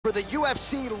for the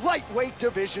UFC lightweight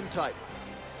division title.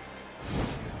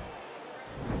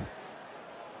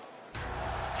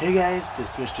 Hey guys, this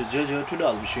is Mr. Jojo. Today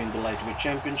I'll be showing the lightweight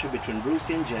championship between Bruce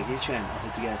and Jackie Chan. I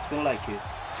hope you guys will like it.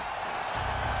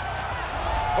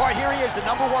 All right, here he is, the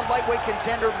 #1 lightweight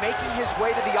contender, making his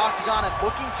way to the octagon and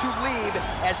looking to leave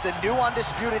as the new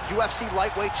undisputed UFC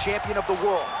lightweight champion of the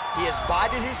world. He has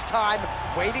bided his time,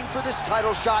 waiting for this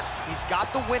title shot. He's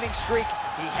got the winning streak.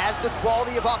 He has the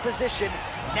quality of opposition.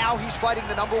 Now he's fighting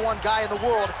the #1 guy in the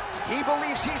world. He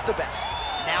believes he's the best.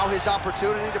 Now his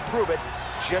opportunity to prove it,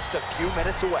 just a few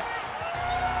minutes away.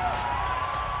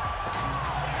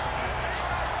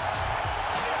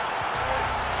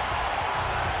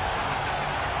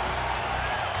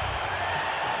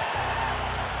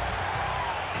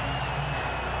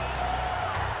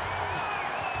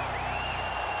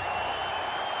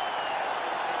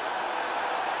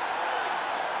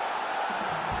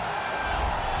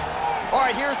 All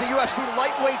right, here's the UFC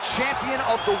lightweight champion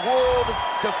of the world,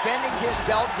 defending his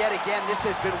belt yet again. This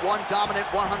has been one dominant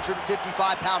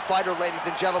 155-pound fighter, ladies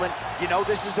and gentlemen. You know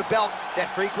this is a belt that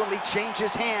frequently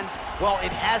changes hands. Well,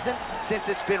 it hasn't since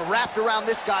it's been wrapped around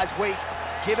this guy's waist,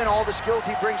 given all the skills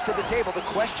he brings to the table. The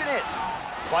question is,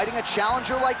 fighting a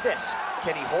challenger like this,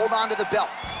 can he hold on to the belt?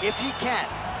 If he can,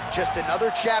 just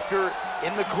another chapter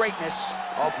in the greatness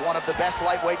of one of the best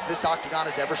lightweights this octagon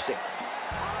has ever seen.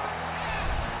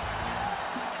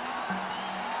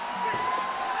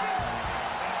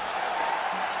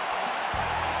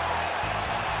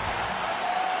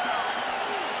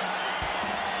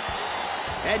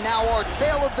 And now our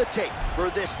tale of the tape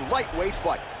for this lightweight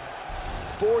fight.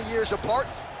 4 years apart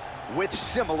with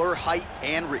similar height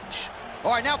and reach.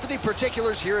 All right, now for the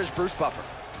particulars, here is Bruce Buffer.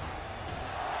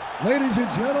 Ladies and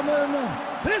gentlemen,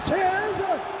 this is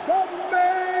the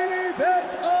main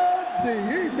event of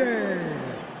the evening.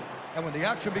 And when the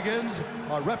action begins,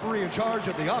 our referee in charge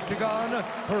of the octagon,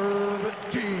 Herb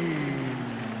Dean.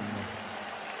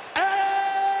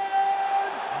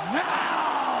 And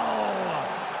now,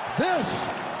 this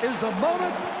is the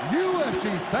moment UFC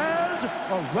fans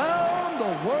around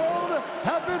the world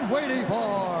have been waiting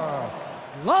for.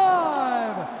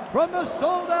 Live from the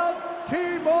sold-out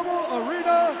T-Mobile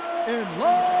Arena in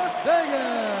Las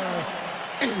Vegas.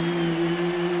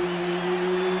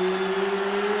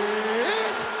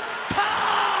 It's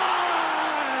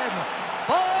time!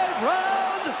 5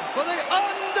 rounds for the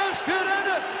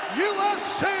undisputed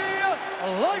UFC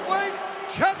Lightweight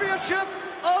Championship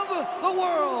of the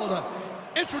world.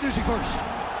 Introducing first,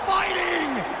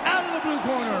 fighting out of the blue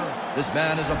corner. This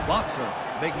man is a boxer,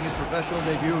 making his professional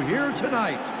debut here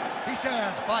tonight. He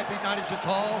stands 5 feet 9 inches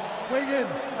tall, weighing in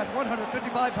at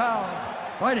 155 pounds.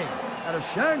 Fighting out of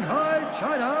Shanghai,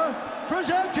 China,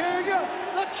 presenting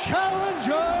the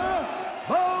challenger,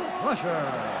 Mo Crusher.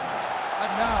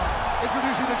 And now,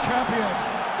 introducing the champion,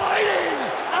 fighting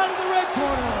out of the red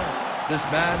corner. This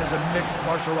man is a mixed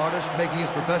martial artist, making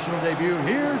his professional debut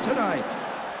here tonight.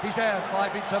 He stands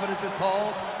 5 feet 7 inches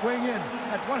tall, weighing in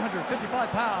at 155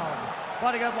 pounds.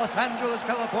 Fighting out of Los Angeles,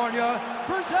 California,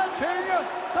 presenting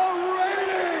the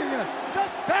reigning,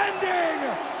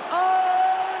 defending,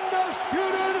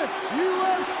 undisputed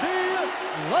UFC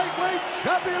lightweight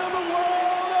champion of the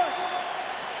world,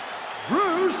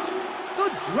 Bruce the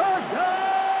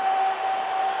Dragon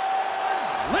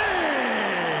Lee.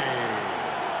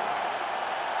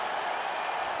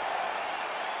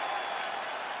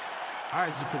 All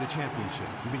right, this is for the championship.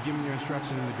 You've been given your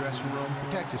instructions in the dressing room.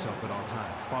 Protect yourself at all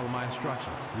times. Follow my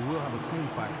instructions. We will have a clean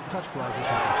fight. Touch gloves. This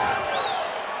one.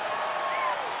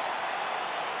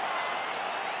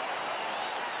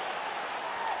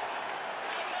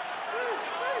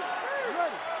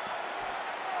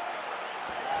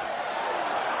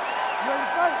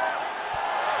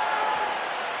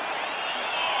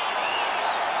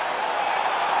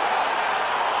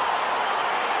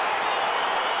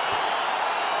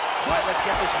 All right, let's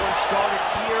get this one started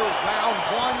here. Round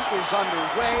 1 is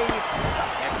underway,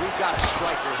 and we've got a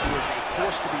striker who is a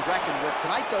force to be reckoned with.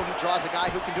 Tonight, though, he draws a guy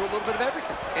who can do a little bit of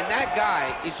everything. And that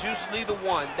guy is usually the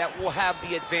one that will have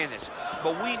the advantage.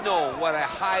 But we know what a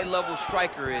high-level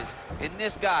striker is, and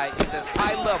this guy is as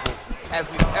high level as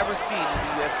we've ever seen in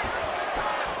the UFC.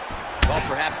 Well,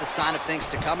 perhaps a sign of things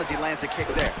to come as he lands a kick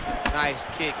there. Nice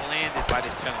kick landed by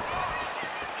this gentleman.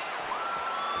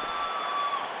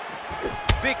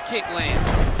 Big kick land.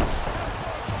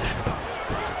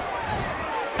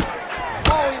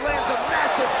 Oh, he lands a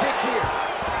massive kick here.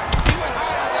 He went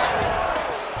high on that one.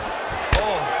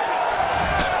 Oh.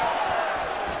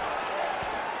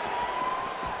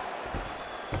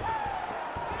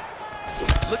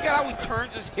 Look at how he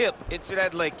turns his hip into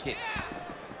that leg kick.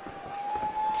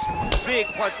 big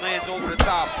punch lands over the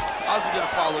top. How's he gonna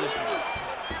follow this one?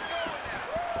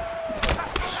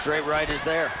 Straight right is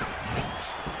there.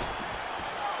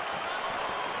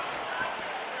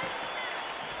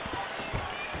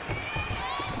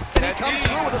 And he comes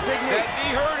through with a big knee. That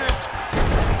knee hurt him.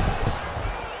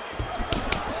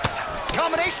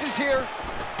 Combinations here.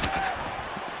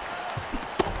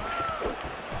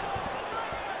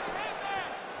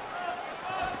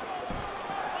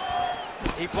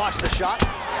 He blocks the shot.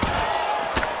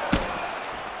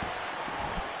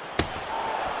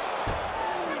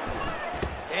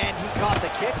 And he caught the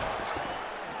kick.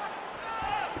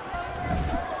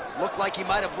 Looked like he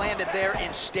might have landed there.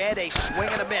 Instead, a swing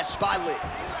and a miss by Lee.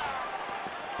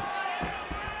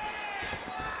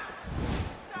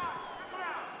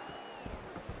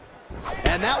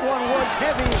 And that one was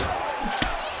heavy.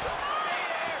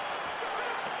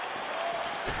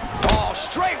 Oh,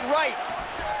 straight right.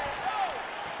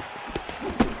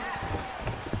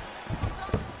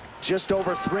 Just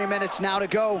over 3 minutes now to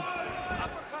go.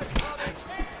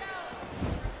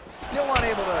 Still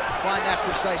unable to find that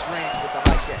precise range with the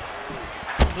high kick.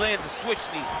 Lands a switch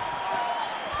knee.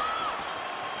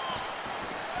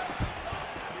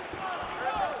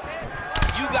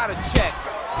 You gotta check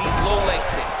these low leg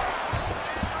kicks.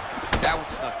 That one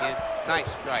snuck in.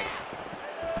 Nice right.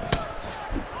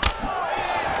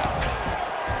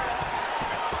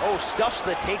 Oh, stuffs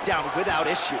the takedown without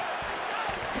issue.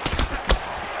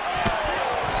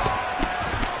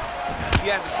 He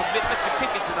has a commitment to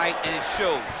kicking tonight, and it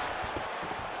shows.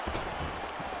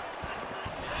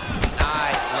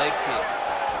 Nice leg kick.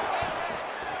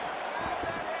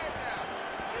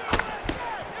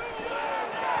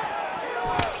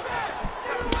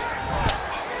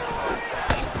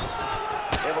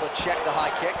 Able to check the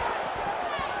high kick.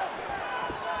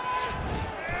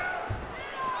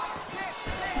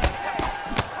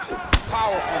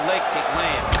 Powerful leg kick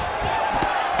lands.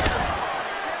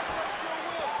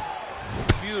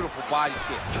 Beautiful body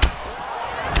kick.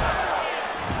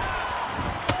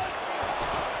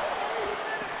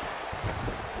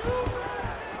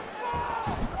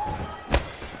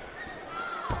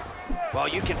 Well,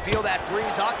 you can feel that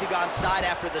breeze octagon side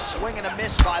after the swing and a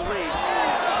miss by Lee.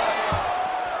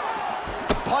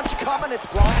 Punch coming, it's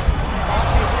blocked.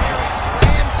 Motley there as he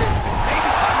lands, and maybe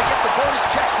time to get the bonus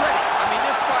checks ready. I mean,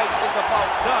 this fight is about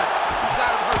done. He's got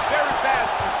him hurt very bad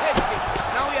with his head kick.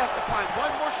 Now he has to find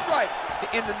one more strike to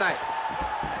end the night.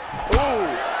 Ooh,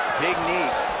 big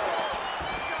knee.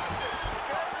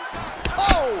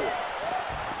 Oh!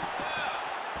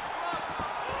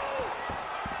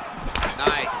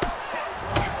 Nice.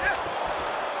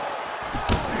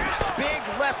 Big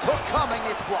left hook coming,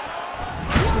 it's blocked.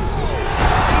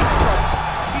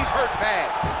 He's hurt bad.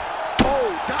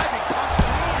 Oh, diving punch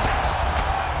lands.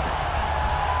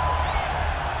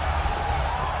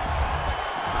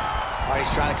 All right,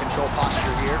 he's trying to control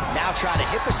posture here. Now trying to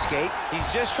hip escape. He's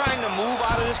just trying to move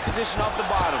out of this position off the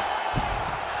bottom.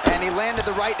 And he landed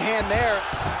the right hand there.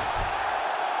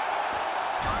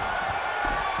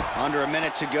 Under a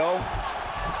minute to go.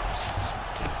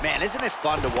 Man, isn't it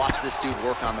fun to watch this dude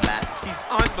work on the mat? He's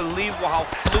unbelievable how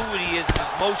fluid he is in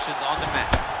his motions on the mat.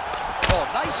 Oh,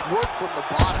 nice work from the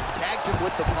bottom. Tags him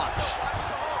with the punch.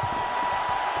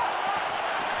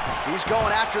 He's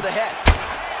going after the head.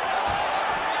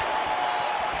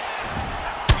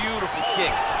 Beautiful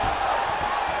kick.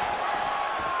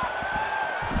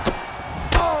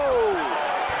 Oh!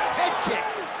 Head kick.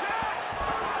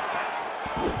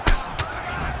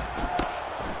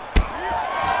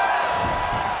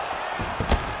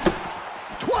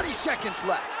 Seconds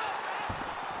left.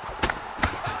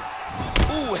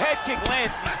 Ooh, head kick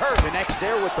lands, he's hurt. Connects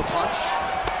there with the punch.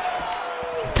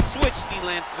 Switch knee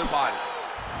lands to the body.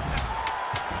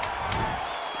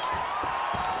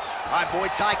 All right,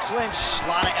 Muay Thai clinch. A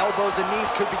lot of elbows and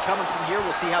knees could be coming from here.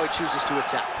 We'll see how he chooses to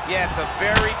attack. Yeah, it's a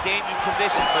very dangerous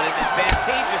position, but an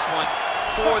advantageous one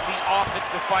for the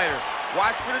offensive fighter.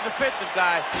 Watch for the defensive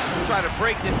guy who try to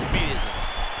break this immediately.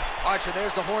 All right, so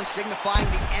there's the horn signifying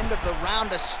the end of the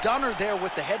round. A stunner there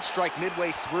with the head strike midway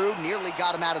through. Nearly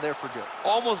got him out of there for good.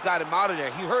 Almost got him out of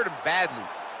there. He hurt him badly.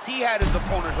 He had his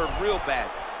opponent hurt real bad.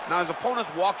 Now his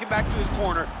opponent's walking back to his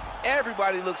corner.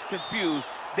 Everybody looks confused.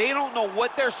 They don't know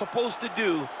what they're supposed to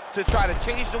do to try to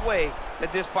change the way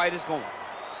that this fight is going.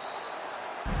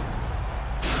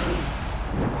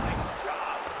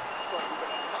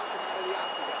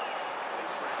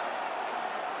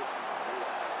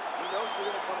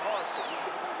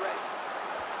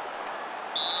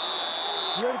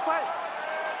 You ready to fight?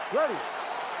 Ready.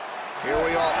 Here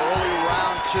we are, early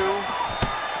round two.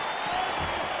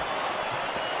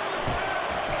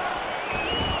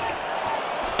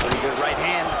 Pretty good right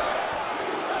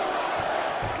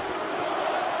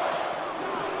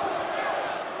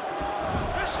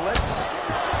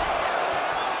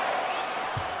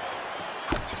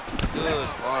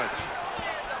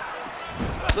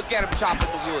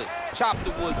chopping the wood. Chop the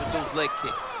wood with those leg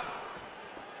kicks.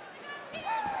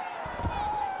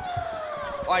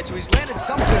 All right, so he's landed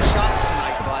some good shots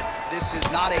tonight, but this is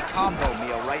not a combo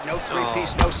meal, right? No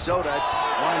three-piece, no soda. It's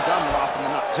one and done more often than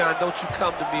not. John, don't you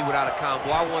come to me without a combo.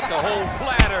 I want the whole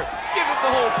platter. Give him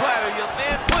the whole platter, young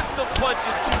man. Put some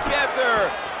punches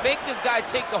together. Make this guy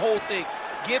take the whole thing.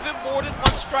 Give him more than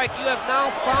one strike. You have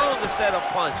now found the setup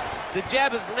punch. The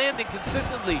jab is landing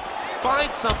consistently.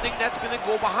 Find something that's going to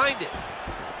go behind it.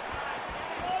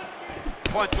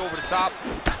 Punch over the top.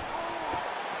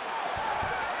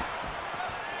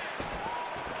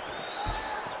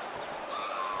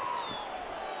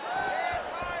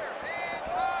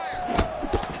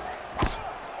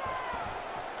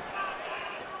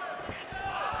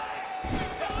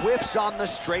 Whiffs on the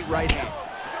straight right hand.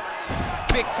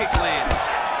 Big kick lands.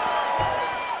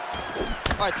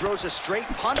 All right, throws a straight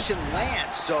punch and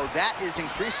lands, so that is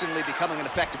increasingly becoming an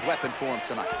effective weapon for him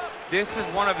tonight. This is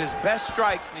one of his best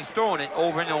strikes, and he's throwing it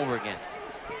over and over again.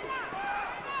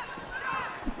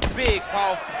 Big,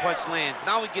 powerful punch lands.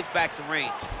 Now he gets back to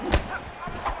range.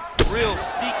 Real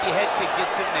sneaky head kick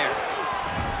gets in there.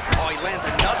 Oh, he lands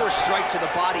another strike to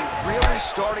the body, really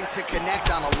starting to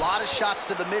connect on a lot of shots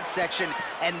to the midsection,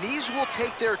 and these will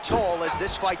take their toll as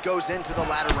this fight goes into the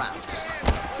latter rounds.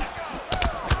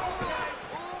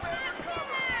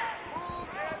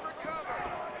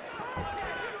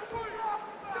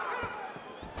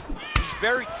 He's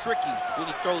very tricky when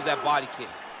he throws that body kick.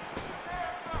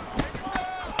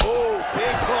 Oh,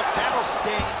 big hook, that'll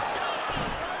sting.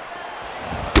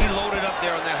 He loaded up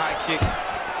there on that high kick.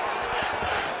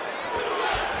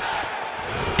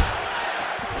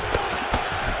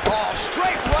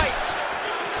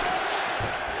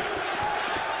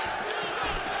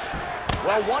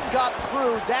 Well, one got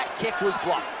through, that kick was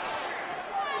blocked.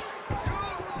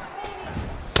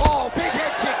 Oh, big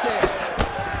head kick there.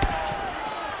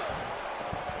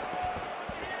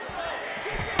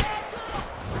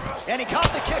 And he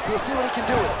caught the kick. We'll see what he can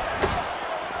do with it.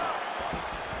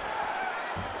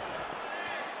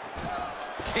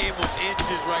 Came with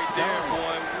inches right there,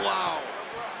 boy. Wow.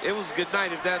 It was good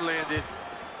night if that landed.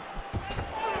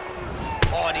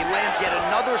 Oh, and he lands yet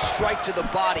another strike to the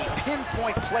body.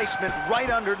 Pinpoint placement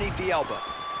right underneath the elbow.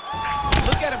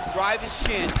 Look at him drive his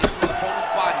shin into his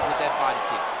opponent's body with that body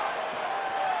kick.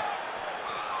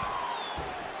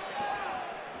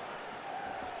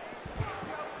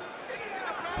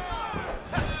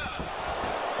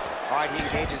 All right, he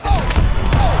engages in.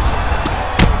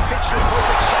 Picture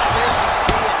perfect shot there,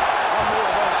 DC. One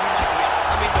more of those, he might be out.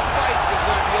 I mean, the fight is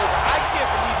going to be over. I can't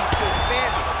believe he's still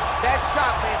standing. That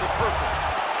shot landed perfect.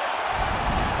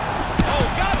 Oh,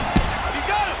 got him! He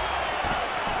got him!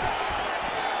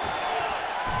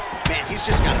 Man, he's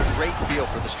just got a great feel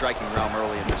for the striking realm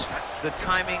early in this one. The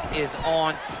timing is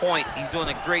on point. He's doing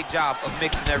a great job of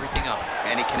mixing everything up.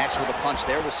 And he connects with a punch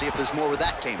there. We'll see if there's more where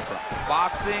that came from.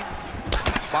 Boxing,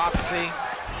 boxing,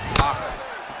 boxing.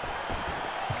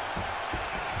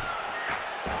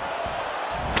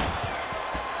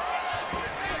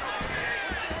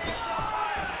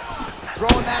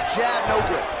 Throwing that jab, no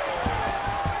good.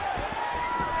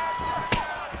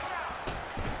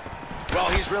 Well,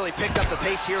 he's really picked up the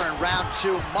pace here in round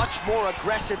two. Much more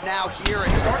aggressive now here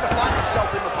and starting to find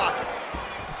himself in the pocket.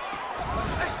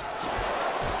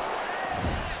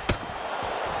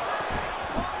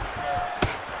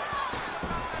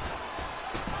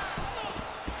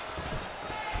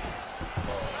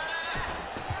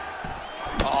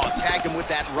 Oh, tagged him with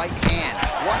that right hand.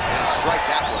 What a strike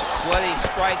that was. What a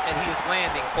strike that he is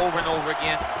landing over and over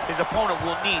again. His opponent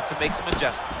will need to make some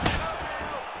adjustments.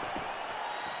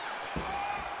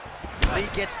 Lee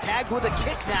gets tagged with a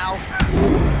kick now.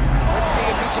 Let's see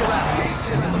if he just digs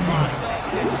into the body.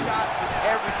 He gets shot with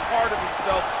every part of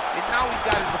himself, and now he's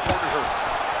got his opponent hurt.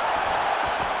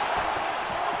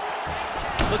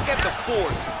 Look at the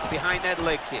force behind that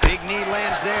leg kick. Big knee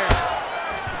lands there.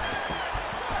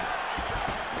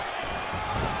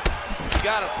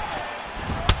 Got him.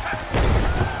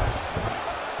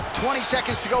 20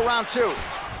 seconds to go, round two.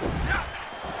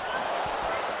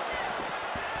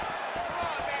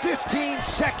 15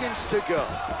 seconds to go.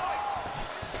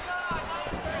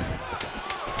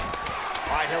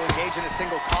 All right, he'll engage in a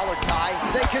single collar tie.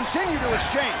 They continue to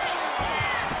exchange.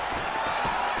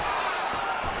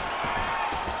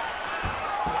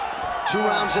 Two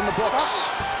rounds in the books.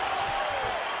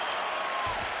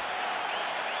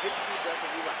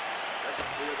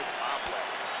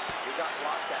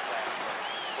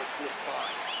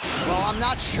 Well, I'm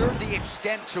not sure the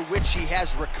extent to which he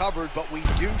has recovered, but we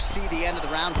do see the end of the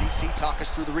round. DC, talk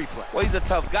us through the replay. Well, he's a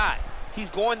tough guy. He's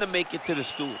going to make it to the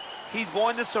stool. he's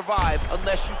going to survive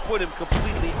unless you put him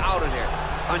completely out of there.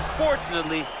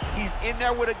 Unfortunately, he's in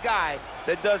there with a guy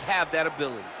that does have that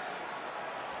ability.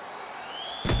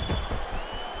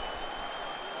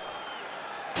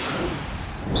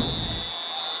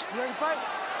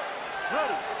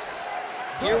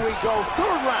 Here we go,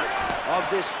 third round of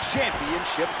this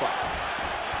championship fight.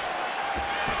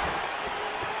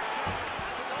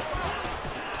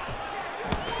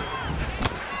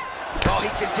 Well, he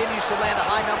continues to land a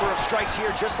high number of strikes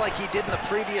here, just like he did in the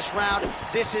previous round.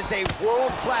 This is a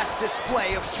world-class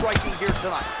display of striking here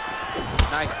tonight.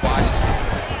 Nice body.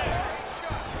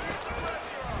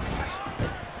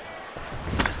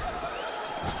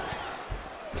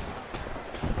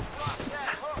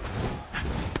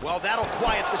 Well, that'll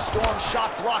quiet the storm.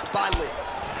 Shot blocked by Lee.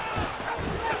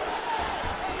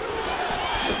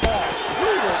 Oh,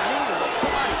 brutal knee to the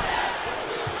body.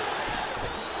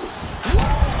 Whoa,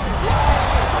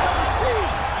 I've never seen.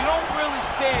 You don't really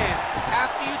stand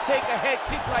after you take a head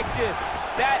kick like this.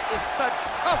 That is such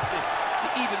toughness to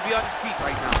even be on his feet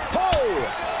right now. Oh!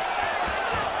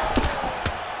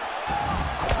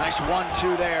 Nice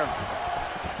 1-2 there.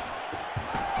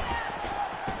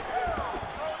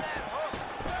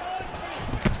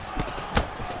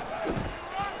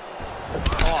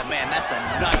 Oh, man, that's a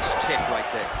nice kick right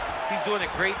there. He's doing a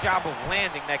great job of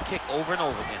landing that kick over and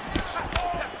over again.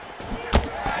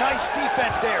 Nice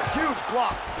defense there. Huge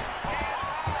block.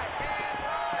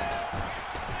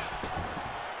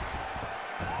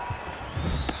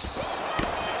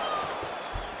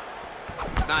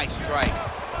 Nice strike.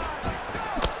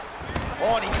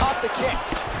 Oh, and he caught the kick.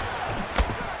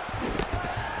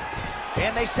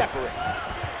 And they separate.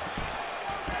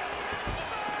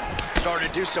 Starting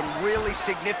to do some really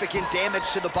significant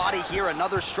damage to the body here.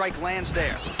 Another strike lands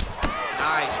there.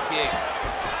 Nice kick.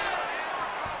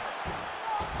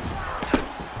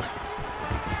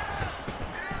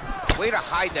 Way to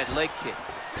hide that leg kick.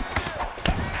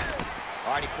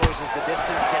 All right, he closes the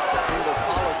distance, gets the single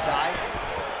collar tie.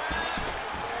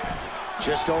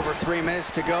 Just over 3 minutes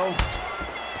to go.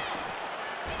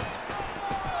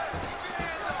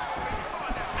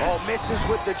 Oh, misses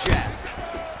with the jab.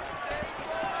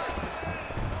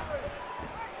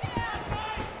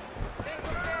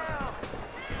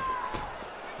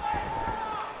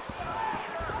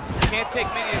 Can't take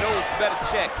many of those, you better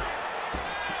check.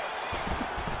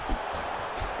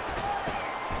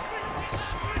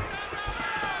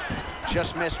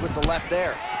 Just missed with the left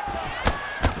there.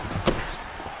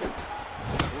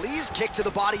 Lee's kick to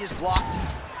the body is blocked.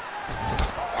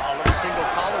 Oh, a little single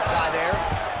collar tie there.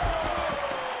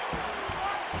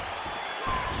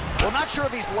 Well, not sure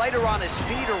if he's lighter on his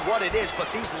feet or what it is, but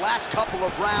these last couple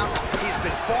of rounds, he's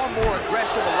been far more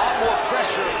aggressive, a lot more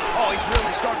pressure. Oh, he's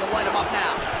really starting to light him up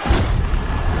now.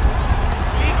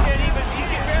 He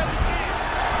can barely stand.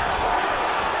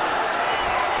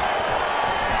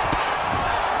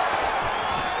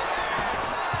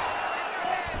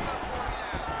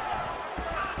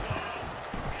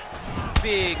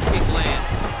 Big kick lands.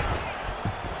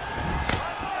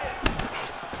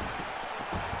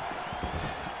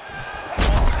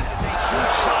 That is a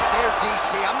huge shot there,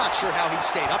 DC. I'm not sure how he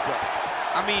stayed upright.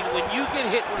 I mean, when you get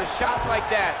hit with a shot like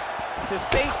that, to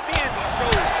stay standing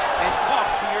shows and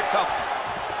talks to your toughness.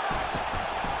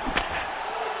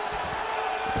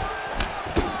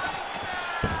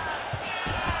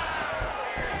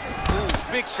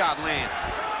 Ooh, big shot lands.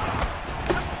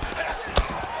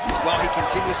 Well, he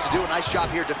continues to do a nice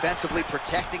job here defensively,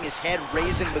 protecting his head,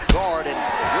 raising the guard, and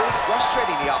really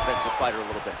frustrating the offensive fighter a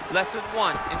little bit. Lesson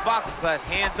 1 in boxing class,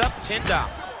 hands up, chin down.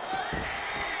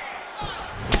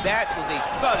 That was a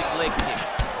thudding leg kick.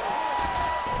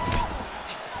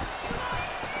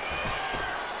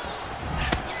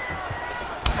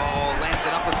 Oh, lands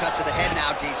an uppercut to the head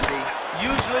now, DC.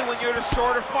 Usually when you're the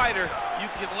shorter fighter, you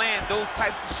can land those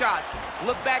types of shots.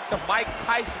 Look back to Mike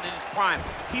Tyson in his prime.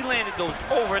 He landed those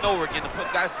over and over again to put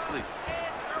guys to sleep.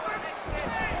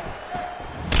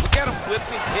 Look at him whip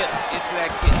his hip into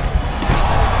that kick.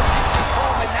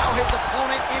 Oh, and now his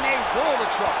opponent in a world of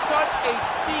trouble. Such a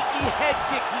sneaky head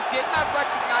kick. He did not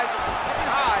recognize it was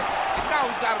coming high, and now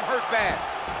he's got him hurt bad.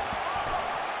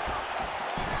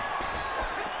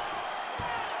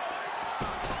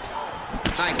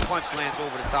 Nice punch lands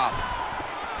over the top.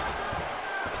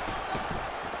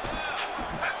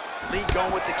 Lee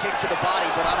going with the kick to the body,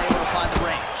 but unable to find the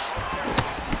range.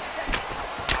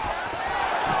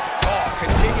 Oh,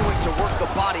 continuing to work the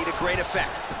body to great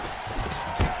effect.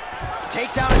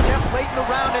 Takedown attempt late in the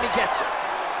round, and he gets it.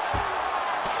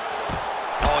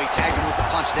 Oh, he tagged him with the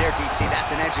punch there, DC.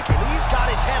 That's an education. Lee's got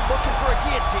his head looking for a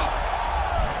guillotine.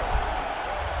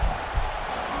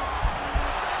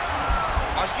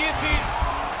 Watch guillotine.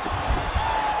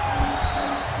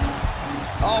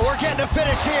 Oh, we're getting a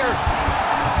finish here.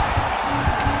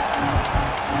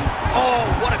 Oh,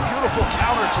 what a beautiful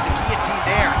counter to the guillotine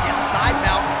there. Gets side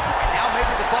mount, and now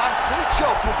maybe the Von Flue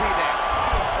choke will be there.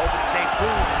 Open St. Preux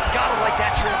has got to like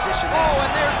that transition there. Oh,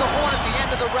 and there's the horn at the end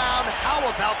of the round. How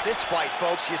about this fight,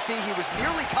 folks? You see, he was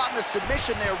nearly caught in a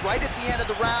submission there right at the end of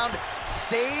the round.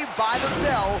 Saved by the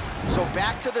bell. So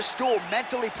back to the stool.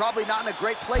 Mentally probably not in a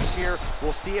great place here.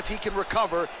 We'll see if he can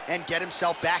recover and get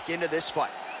himself back into this fight.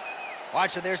 All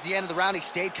right, so there's the end of the round. He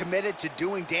stayed committed to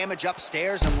doing damage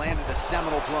upstairs and landed a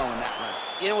seminal blow in that round.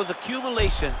 It was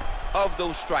accumulation of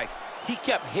those strikes. He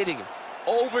kept hitting him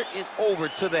over and over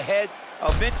to the head.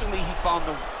 Eventually, he found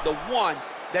the one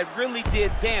that really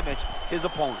did damage his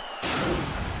opponent. Spent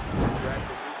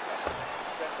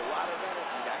a lot of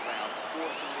energy that round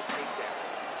forcing the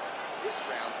takedowns. This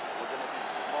round, we're going to be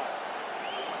smart.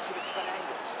 I want you to cut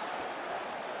angles.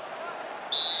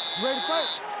 Ready to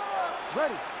fight?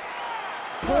 Ready.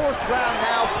 Fourth round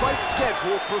now, fight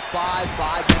scheduled for 5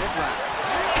 5-minute rounds.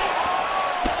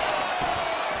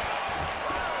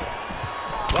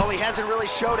 Well, he hasn't really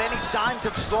showed any signs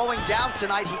of slowing down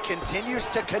tonight. He continues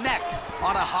to connect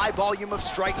on a high volume of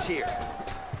strikes here.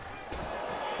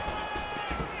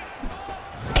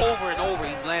 Over and over,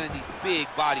 he's landing these big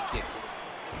body kicks.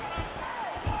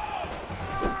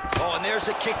 Oh, and there's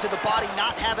a kick to the body,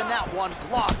 not having that one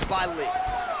blocked by Lee.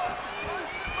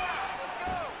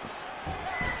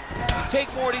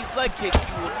 Take more of these leg kicks,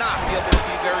 you will not be able to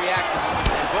be very active.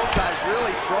 And both guys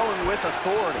really throwing with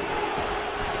authority.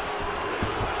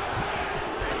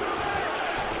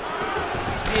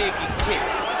 Big kick.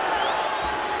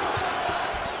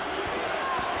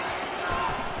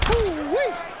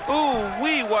 Ooh-wee!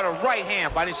 Ooh-wee, what a right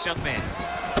hand by this young man.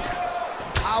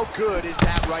 How good is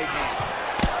that right hand?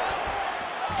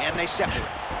 And they separate.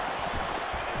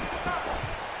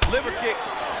 Liver kick.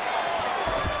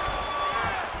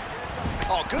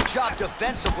 Oh, good job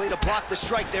defensively to block the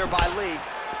strike there by Lee.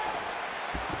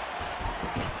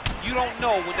 You don't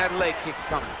know when that leg kick's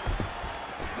coming.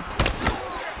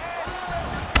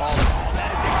 Oh,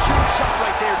 that is a huge shot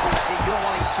right there, DC. You don't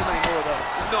want to eat too many more of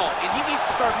those. No, and he needs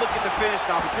to start looking to finish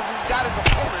now because he's got his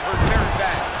opponent hurt very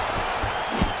bad.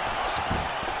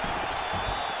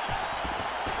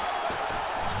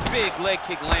 Big leg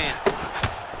kick lands.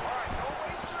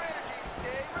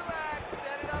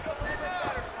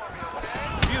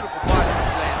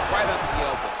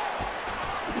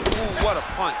 What a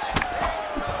punch.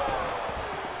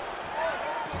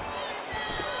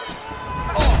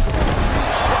 Oh,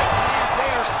 strike lands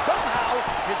there. Somehow,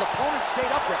 his opponent stayed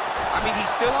upright. I mean, he's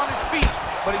still on his feet,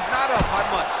 but he's not up by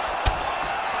much.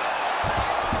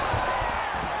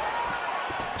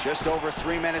 Just over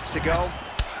 3 minutes to go.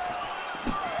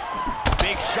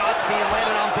 Big shots being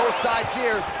landed on both sides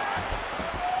here.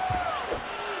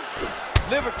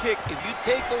 Liver kick, if you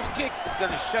take those kicks, it's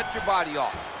going to shut your body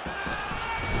off.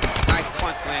 Nice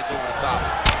punch lands over the top.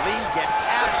 Lee gets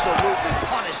absolutely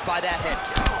punished by that head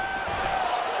kick.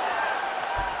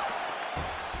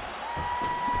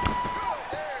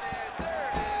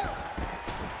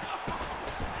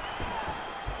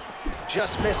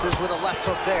 Just misses with a left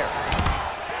hook there.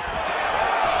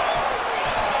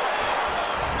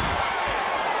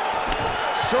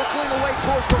 Circling away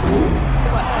towards the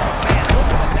left leg. Man, look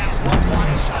at what that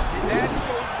one-body shot did. That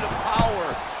shows you the power,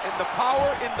 and the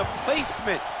power in the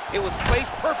placement. It was placed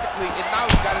perfectly, and now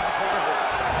he's got his opponent hurt.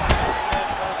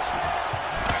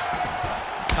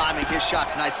 Timing his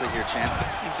shots nicely here, champ.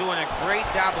 He's doing a great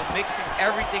job of mixing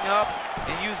everything up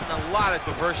and using a lot of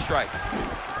diverse strikes.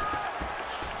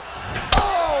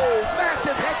 Oh,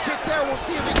 massive head kick there. We'll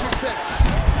see if he can finish.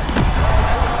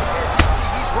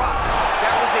 He's rocked.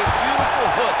 That was a beautiful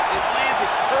hook. It landed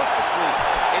perfectly,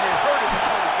 and it hurt his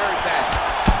opponent very bad.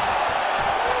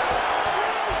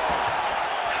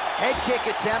 Head kick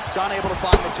attempt, unable to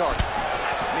find the target.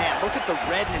 Man, look at the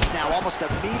redness now, almost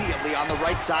immediately on the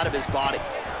right side of his body.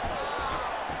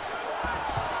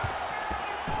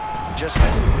 Just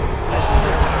misses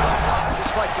there on top. This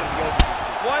fight's gonna be over, DC.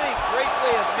 What a great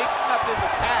way of mixing up his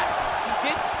attack. He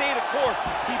didn't stay the course.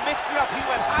 He mixed it up. He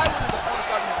went high when his opponent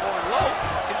thought he was going low,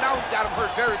 and now he's got him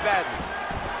hurt very badly.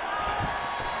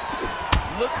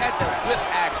 Look at the whip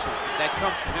action that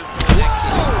comes from him.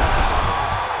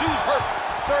 Dude's hurt.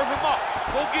 Serve him up.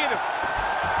 Go get him.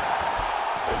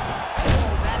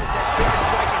 Oh, that is as big a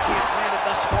strike as he has landed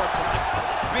thus far tonight.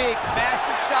 Big,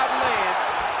 massive shot lands.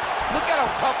 Look at how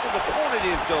tough his opponent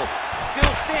is, though.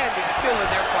 Still standing, still in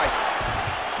their fight.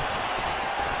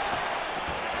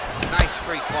 Nice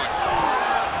straight punch.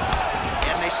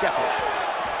 And they separate.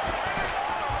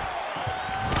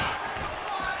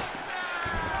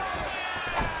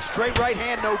 Straight right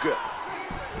hand, no good.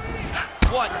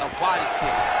 What a body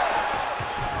kick.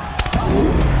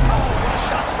 What a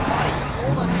shot to the body. He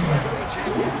told us he was going to be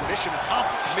champion. Mission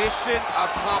accomplished. Mission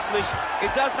accomplished.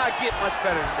 It does not get much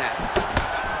better than that.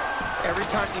 Every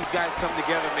time these guys come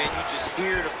together, man, you just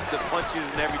hear the punches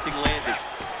and everything landing.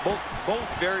 Both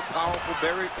very powerful,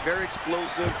 very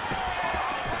explosive.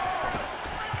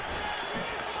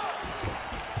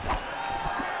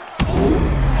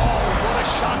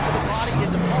 Shot to the body,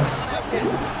 his opponent left it.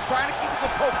 He's trying to keep a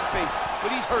good poker face,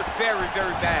 but he's hurt very,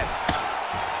 very bad.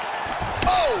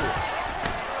 Oh!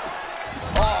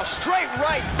 Oh, straight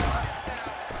right.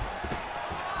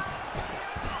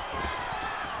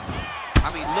 I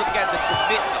mean, look at the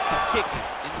commitment to kicking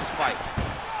in this fight.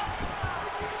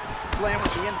 Playing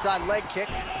with the inside leg kick.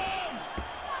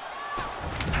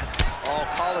 Oh,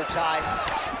 collar tie.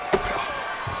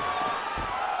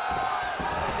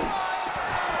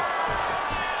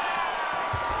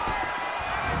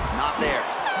 Not there.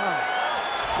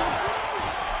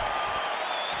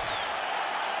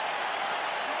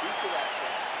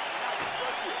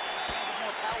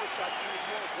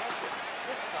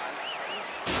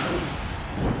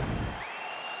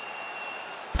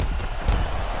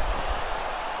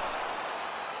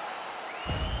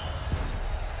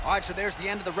 All right, so there's the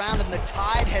end of the round, and the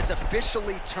tide has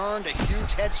officially turned. A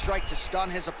huge head strike to stun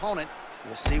his opponent.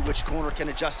 We'll see which corner can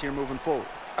adjust here moving forward.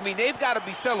 I mean, they've got to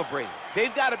be celebrating.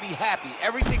 They've got to be happy.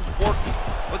 Everything's working.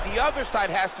 But the other side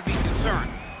has to be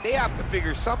concerned. They have to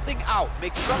figure something out,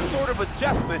 make some sort of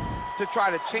adjustment to try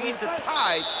to change the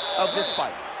tide of this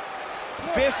fight.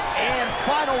 Fifth and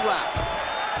final round.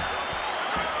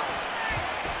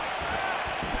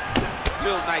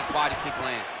 Real nice body kick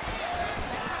lands.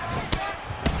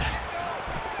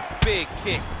 Big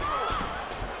kick.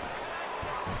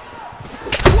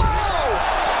 Whoa!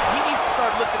 He needs to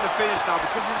start looking to finish now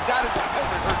because he's got his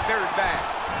opponent hurt very bad.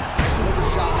 Nice liver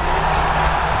shot.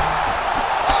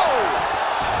 Oh!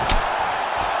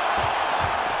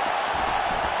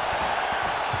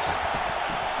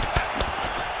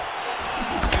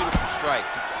 Beautiful strike.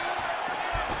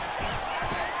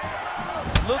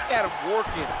 Look at him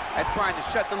working at trying to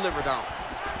shut the liver down.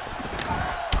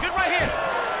 Good right hand.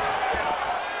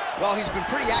 Well, he's been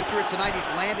pretty accurate tonight. He's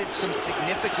landed some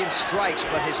significant strikes,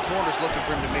 but his corner's looking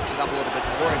for him to mix it up a little bit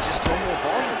more and just throw more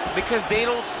volume. Because they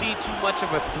don't see too much of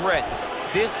a threat.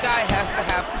 This guy has to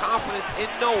have confidence in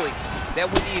knowing that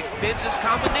when he extends his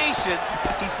combinations,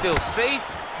 he's still safe,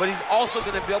 but he's also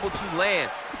going to be able to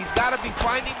land. He's got to be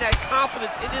finding that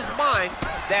confidence in his mind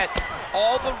that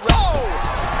all the rest... Oh!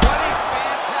 What a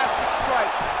fantastic strike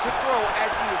to throw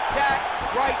at the exact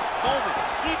right moment.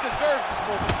 He deserves this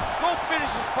moment. Go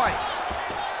finish his fight.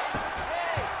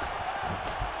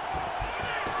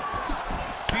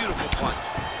 Beautiful punch.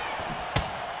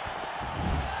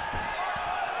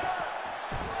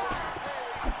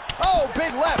 Oh,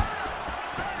 big left.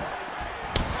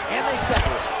 And they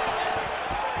separate.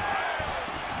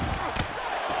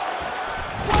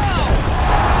 Wow!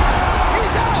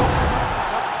 He's out!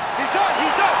 He's done,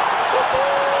 he's done!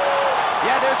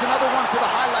 Yeah, there's another one for the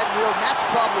highlight reel, and that's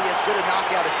probably as good a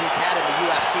knockout as he's had in the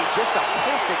UFC. Just a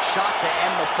perfect shot to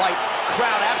end the fight.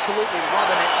 Crowd absolutely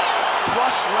loving it.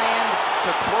 Flush land to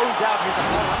close out his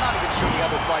opponent. I'm not even sure the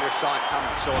other fighter saw it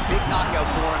coming. So a big knockout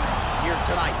for him here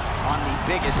tonight on the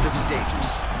biggest of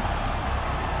stages.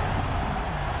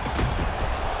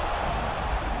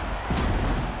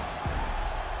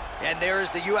 And there is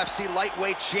the UFC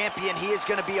lightweight champion. He is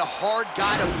going to be a hard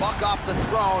guy to buck off the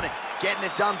throne, getting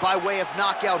it done by way of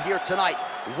knockout here tonight.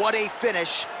 What a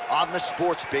finish on the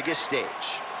sport's biggest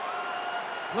stage.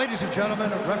 Ladies and gentlemen,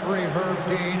 referee Herb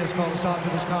Dean has called a stop to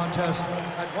this contest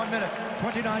at 1 minute,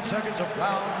 29 seconds of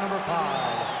round number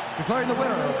 5. Declaring the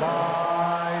winner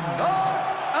by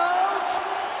knockout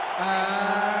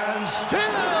and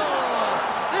still